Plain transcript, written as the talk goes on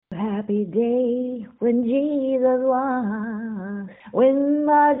happy day when Jesus was, when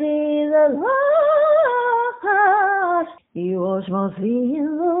my Jesus was, he washed my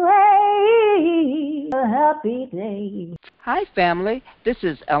sins away. A happy day. Hi, family. This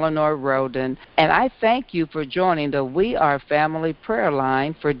is Eleanor Roden, and I thank you for joining the We Are Family prayer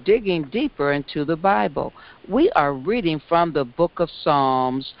line for digging deeper into the Bible. We are reading from the book of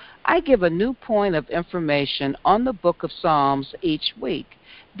Psalms. I give a new point of information on the book of Psalms each week.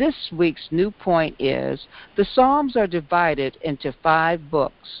 This week's new point is the Psalms are divided into 5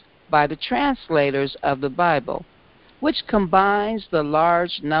 books by the translators of the Bible, which combines the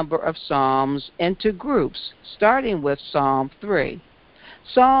large number of Psalms into groups, starting with Psalm 3.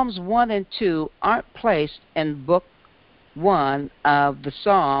 Psalms 1 and 2 aren't placed in Book 1 of the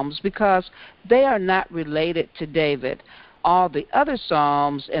Psalms because they are not related to David. All the other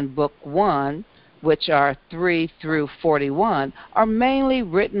Psalms in Book 1, which are 3 through 41, are mainly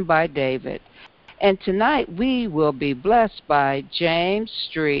written by David. And tonight we will be blessed by James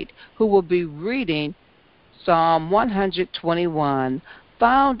Street, who will be reading Psalm 121,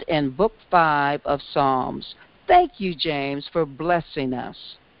 found in Book 5 of Psalms. Thank you, James, for blessing us.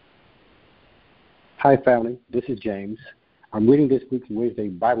 Hi, family. This is James. I'm reading this week's Wednesday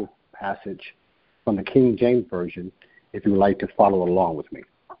Bible passage from the King James Version, if you would like to follow along with me.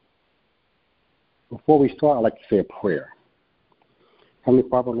 Before we start, I'd like to say a prayer. Heavenly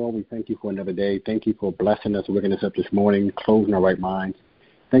Father, Lord, we thank you for another day. Thank you for blessing us, waking us up this morning, closing our right minds.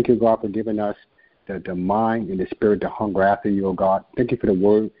 Thank you, God, for giving us the mind and the spirit to hunger after you, oh God. Thank you for the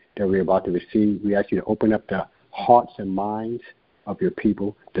word that we're about to receive. We ask you to open up the hearts and minds of your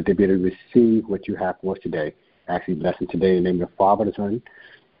people that they be able to receive what you have for us today. Actually, blessing today in the name of the Father, the Son.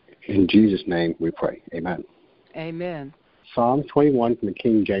 In Jesus' name we pray. Amen. Amen. Psalm 21 from the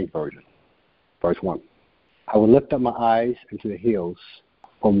King James Version. Verse 1. I will lift up my eyes into the hills,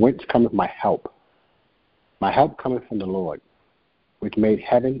 from whence cometh my help. My help cometh from the Lord, which made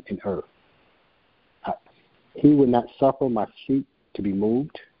heaven and earth. He would not suffer my feet to be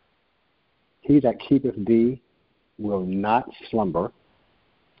moved. He that keepeth thee will not slumber.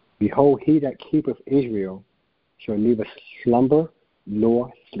 Behold, he that keepeth Israel shall neither slumber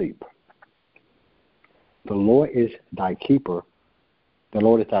nor sleep. The Lord is thy keeper. The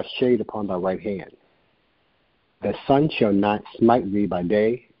Lord is thy shade upon thy right hand. The sun shall not smite thee by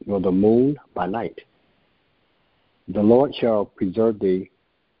day, nor the moon by night. The Lord shall preserve thee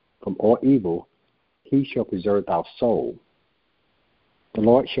from all evil. He shall preserve thy soul. The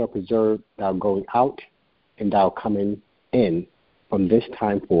Lord shall preserve thou going out and thou coming in from this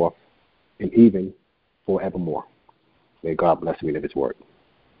time forth and even forevermore. May God bless me with his word.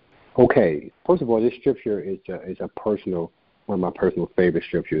 Okay, first of all, this scripture is one of my personal favorite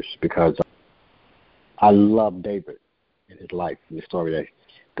scriptures because I love David and his life and the story that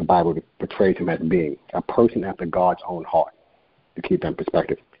the Bible portrays him as being a person after God's own heart, to keep that in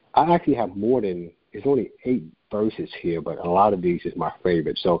perspective. I actually have it's only 8 verses here, but a lot of these is my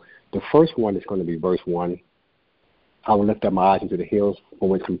favorite. So the first one is going to be verse 1. I will lift up my eyes into the hills, from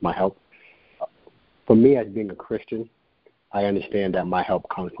whence comes my help. For me, as being a Christian, I understand that my help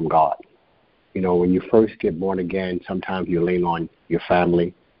comes from God. You know, when you first get born again, sometimes you lean on your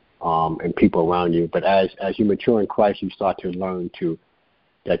family and people around you. But as you mature in Christ, you start to learn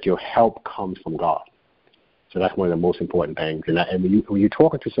that your help comes from God. So that's one of the most important things. And when you're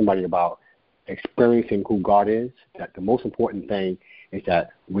talking to somebody about experiencing who God is, that the most important thing is that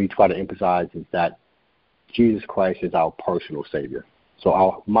we try to emphasize is that Jesus Christ is our personal Savior.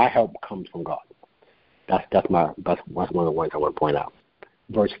 So my help comes from God. That's one of the ones I want to point out.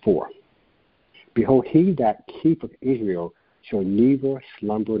 Verse 4. Behold, he that keepeth Israel shall neither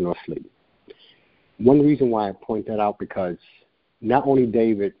slumber nor sleep. One reason why I point that out, because not only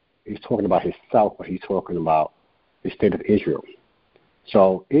David is talking about himself, but he's talking about the state of Israel.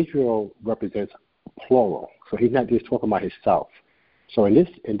 So Israel represents plural. So he's not just talking about himself. So in this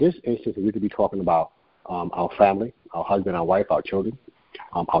instance, we could be talking about our family, our husband, our wife, our children,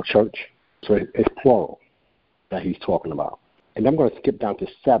 our church. So it's plural that he's talking about. And I'm going to skip down to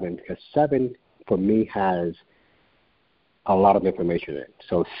 7, because 7 for me has a lot of information in it.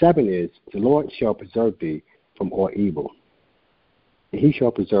 So 7 is, the Lord shall preserve thee from all evil, and he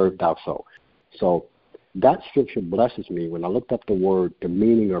shall preserve thy soul. So that scripture blesses me. When I looked up the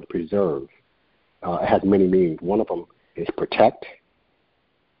meaning of preserve, it has many meanings. One of them is protect,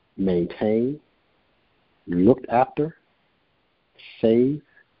 maintain, looked after, save,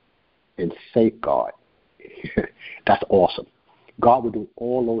 and safeguard. That's awesome. God will do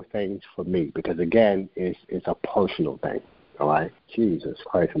all those things for me because, again, it's a personal thing. All right? Jesus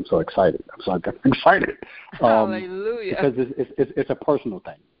Christ, I'm so excited. I'm so excited. Hallelujah. Because it's a personal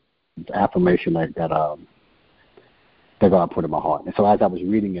thing. affirmation that God put in my heart. And so as I was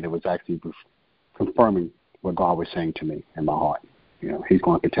reading it, it was actually confirming what God was saying to me in my heart. He's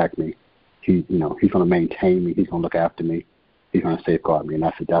going to protect me. He's going to maintain me. He's going to look after me. He's going to safeguard me. And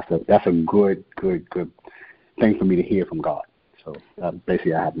that's a good thing for me to hear from God. So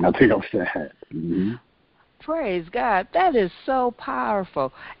basically, I have nothing else to add. Mm-hmm. Praise God. That is so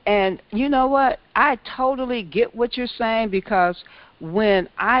powerful. And you know what? I totally get what you're saying, because when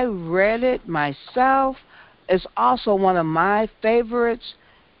I read it myself, it's also one of my favorites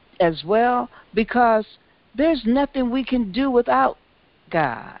as well, because there's nothing we can do without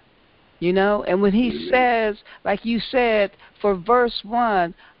God. And when he says, like you said, for verse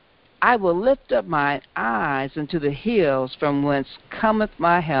 1, I will lift up my eyes into the hills from whence cometh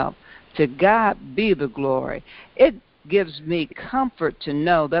my help. To God be the glory. It gives me comfort to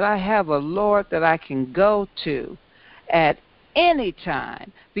know that I have a Lord that I can go to at any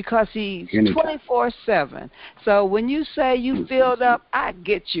time, because he's 24/7. So when you say you filled up, I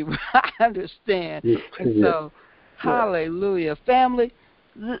get you. I understand. And so, hallelujah. Family,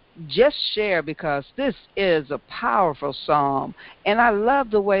 just share, because this is a powerful psalm. And I love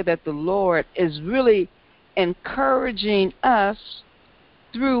the way that the Lord is really encouraging us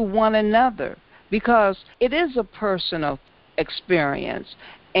through one another, because it is a personal experience,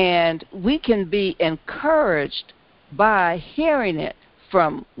 and we can be encouraged by hearing it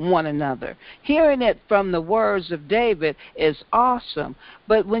from one another. Hearing it from the words of David is awesome,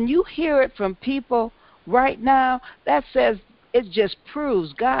 but when you hear it from people right now, that says, it just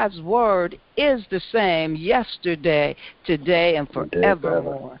proves God's word is the same yesterday, today, and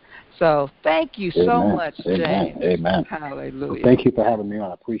forevermore. So thank you so much, James. Amen. Hallelujah. Well, thank you for having me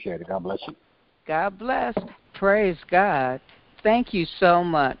on. I appreciate it. God bless you. God bless. Praise God. Thank you so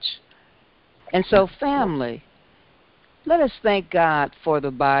much. And so, family, let us thank God for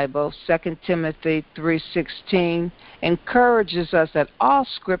the Bible. 2 Timothy 3:16 encourages us that all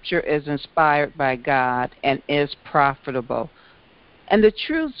Scripture is inspired by God and is profitable. And the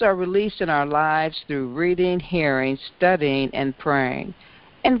truths are released in our lives through reading, hearing, studying, and praying.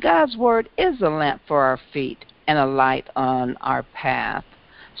 And God's Word is a lamp for our feet and a light on our path.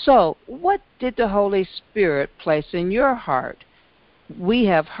 So, what did the Holy Spirit place in your heart? We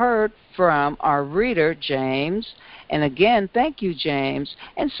have heard from our reader, James. And again, thank you, James.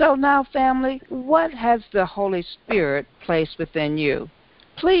 And so now, family, what has the Holy Spirit placed within you?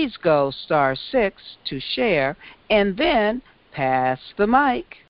 Please go *6 to share, and then pass the mic.